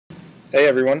Hey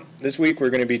everyone, this week we're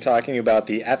going to be talking about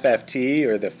the FFT,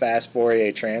 or the Fast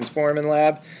Fourier Transform in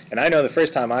lab. And I know the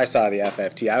first time I saw the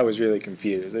FFT I was really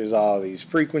confused. There's all these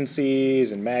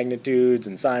frequencies and magnitudes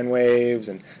and sine waves,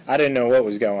 and I didn't know what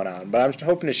was going on. But I'm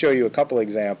hoping to show you a couple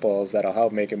examples that'll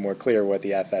help make it more clear what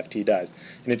the FFT does.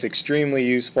 And it's extremely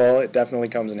useful. It definitely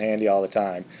comes in handy all the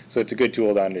time, so it's a good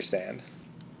tool to understand.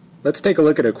 Let's take a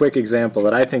look at a quick example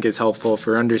that I think is helpful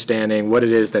for understanding what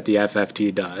it is that the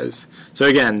FFT does. So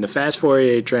again, the Fast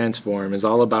Fourier Transform is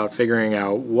all about figuring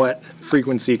out what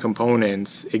frequency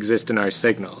components exist in our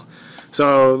signal.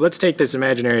 So let's take this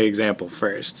imaginary example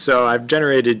first. So I've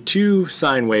generated two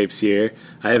sine waves here.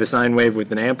 I have a sine wave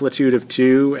with an amplitude of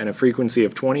 2 and a frequency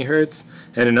of 20 Hertz,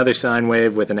 and another sine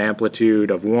wave with an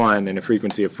amplitude of 1 and a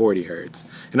frequency of 40 Hertz.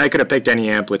 And I could have picked any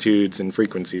amplitudes and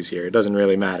frequencies here. It doesn't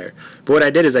really matter. But what I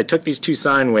did is I took these two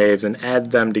sine waves and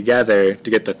added them together to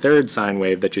get the third sine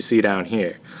wave that you see down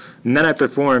here. And then I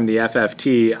performed the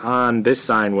FFT on this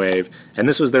sine wave, and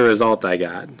this was the result I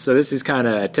got. So this is kind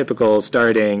of a typical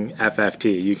starting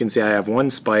FFT. You can see I have one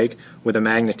spike with a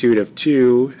magnitude of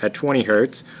 2 at 20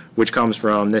 Hertz, which comes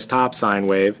from this top sine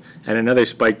wave, and another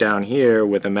spike down here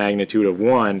with a magnitude of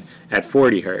 1 at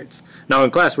 40 Hertz. Now in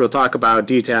class we'll talk about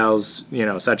details,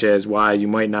 such as why you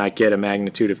might not get a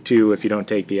magnitude of 2 if you don't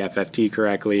take the FFT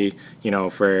correctly,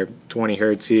 for 20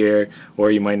 Hertz here,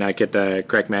 or you might not get the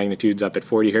correct magnitudes up at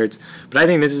 40 Hertz. But I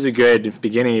think this is a good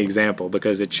beginning example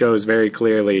because it shows very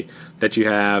clearly that you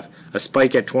have a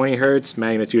spike at 20 Hertz,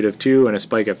 magnitude of 2, and a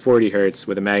spike at 40 Hertz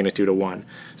with a magnitude of 1.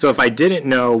 So if I didn't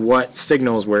know what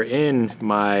signals were in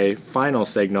my final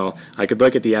signal, I could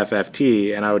look at the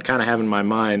FFT and I would kind of have in my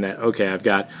mind that, okay, I've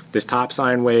got this top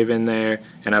sine wave in there,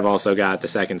 and I've also got the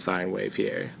second sine wave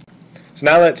here. So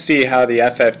now let's see how the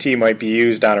FFT might be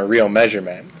used on a real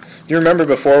measurement. Do you remember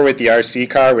before with the RC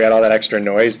car we had all that extra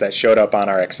noise that showed up on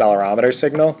our accelerometer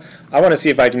signal? I want to see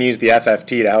if I can use the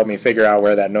FFT to help me figure out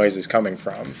where that noise is coming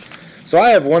from. So I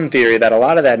have one theory that a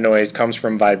lot of that noise comes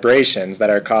from vibrations that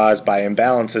are caused by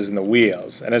imbalances in the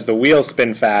wheels. And as the wheels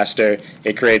spin faster,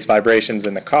 it creates vibrations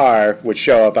in the car which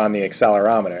show up on the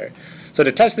accelerometer. So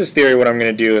to test this theory, what I'm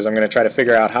going to do is I'm going to try to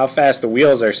figure out how fast the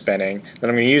wheels are spinning, then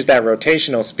I'm going to use that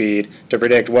rotational speed to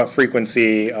predict what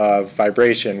frequency of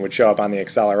vibration would show up on the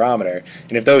accelerometer.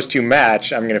 And if those two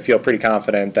match, I'm going to feel pretty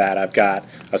confident that I've got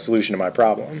a solution to my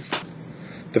problem.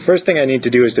 The first thing I need to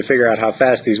do is to figure out how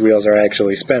fast these wheels are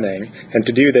actually spinning. And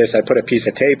to do this, I put a piece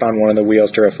of tape on one of the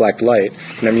wheels to reflect light,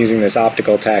 and I'm using this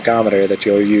optical tachometer that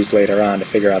you'll use later on to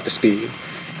figure out the speed.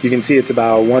 You can see it's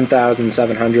about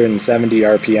 1,770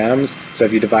 RPMs, so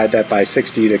if you divide that by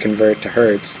 60 to convert to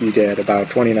Hertz, you get about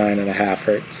 29.5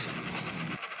 Hertz.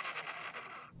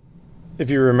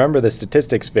 If you remember the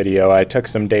statistics video, I took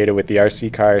some data with the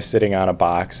RC car sitting on a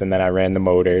box, and then I ran the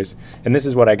motors, and this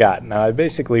is what I got. Now I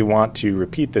basically want to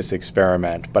repeat this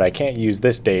experiment, but I can't use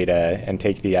this data and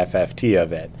take the FFT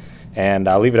of it. And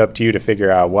I'll leave it up to you to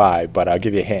figure out why, but I'll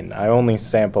give you a hint. I only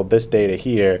sampled this data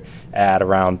here at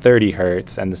around 30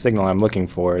 Hertz, and the signal I'm looking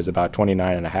for is about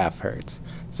 29.5 Hertz.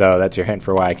 So that's your hint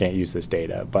for why I can't use this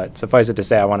data. But suffice it to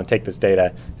say, I want to take this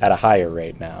data at a higher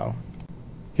rate now.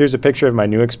 Here's a picture of my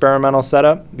new experimental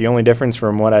setup. The only difference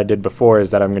from what I did before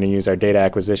is that I'm going to use our data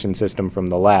acquisition system from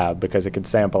the lab because it could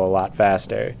sample a lot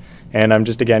faster. And I'm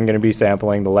just again going to be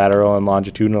sampling the lateral and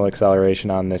longitudinal acceleration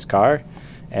on this car.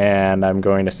 And I'm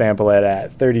going to sample it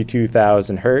at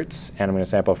 32,000 Hertz, and I'm going to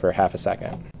sample for half a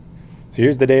second. So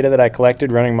here's the data that I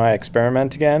collected running my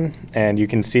experiment again, and you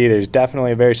can see there's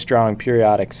definitely a very strong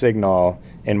periodic signal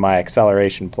in my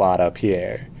acceleration plot up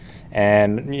here.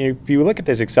 And if you look at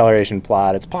this acceleration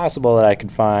plot, it's possible that I could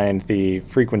find the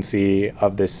frequency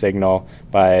of this signal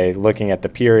by looking at the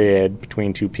period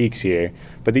between two peaks here.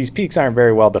 But these peaks aren't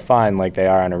very well defined like they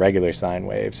are on a regular sine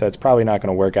wave, so it's probably not going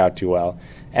to work out too well.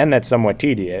 And that's somewhat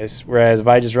tedious, whereas if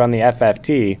I just run the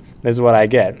FFT, this is what I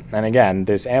get. And again,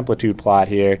 this amplitude plot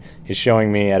here is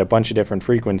showing me at a bunch of different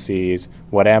frequencies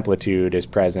what amplitude is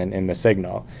present in the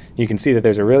signal. You can see that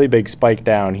there's a really big spike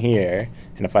down here,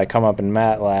 and if I come up in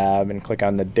MATLAB and click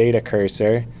on the data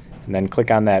cursor and then click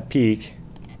on that peak,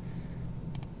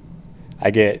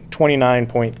 I get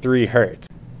 29.3 Hertz.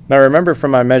 Now remember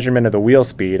from my measurement of the wheel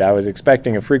speed, I was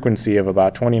expecting a frequency of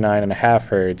about 29.5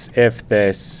 Hertz if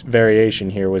this variation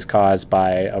here was caused by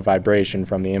a vibration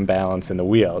from the imbalance in the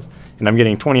wheels. And I'm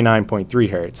getting 29.3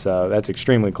 Hertz, so that's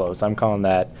extremely close. I'm calling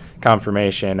that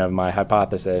confirmation of my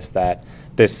hypothesis that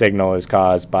this signal is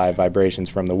caused by vibrations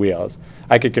from the wheels.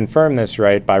 I could confirm this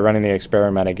right by running the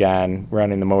experiment again,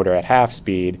 running the motor at half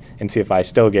speed, and see if I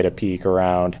still get a peak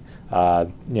around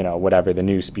whatever the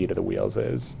new speed of the wheels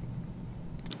is.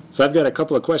 So I've got a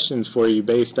couple of questions for you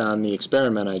based on the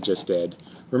experiment I just did.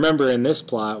 Remember, in this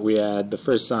plot we had the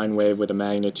first sine wave with a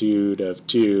magnitude of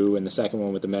 2 and the second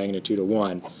one with a magnitude of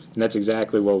 1, and that's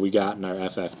exactly what we got in our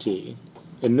FFT.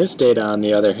 In this data, on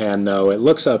the other hand, though, it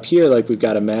looks up here like we've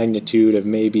got a magnitude of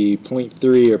maybe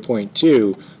 0.3 or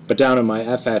 0.2, but down in my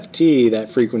FFT, that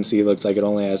frequency looks like it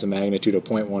only has a magnitude of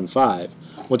 0.15.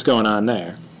 What's going on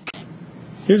there?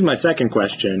 Here's my second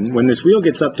question. When this wheel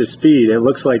gets up to speed, it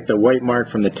looks like the white mark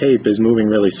from the tape is moving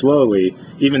really slowly,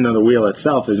 even though the wheel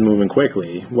itself is moving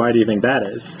quickly. Why do you think that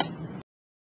is?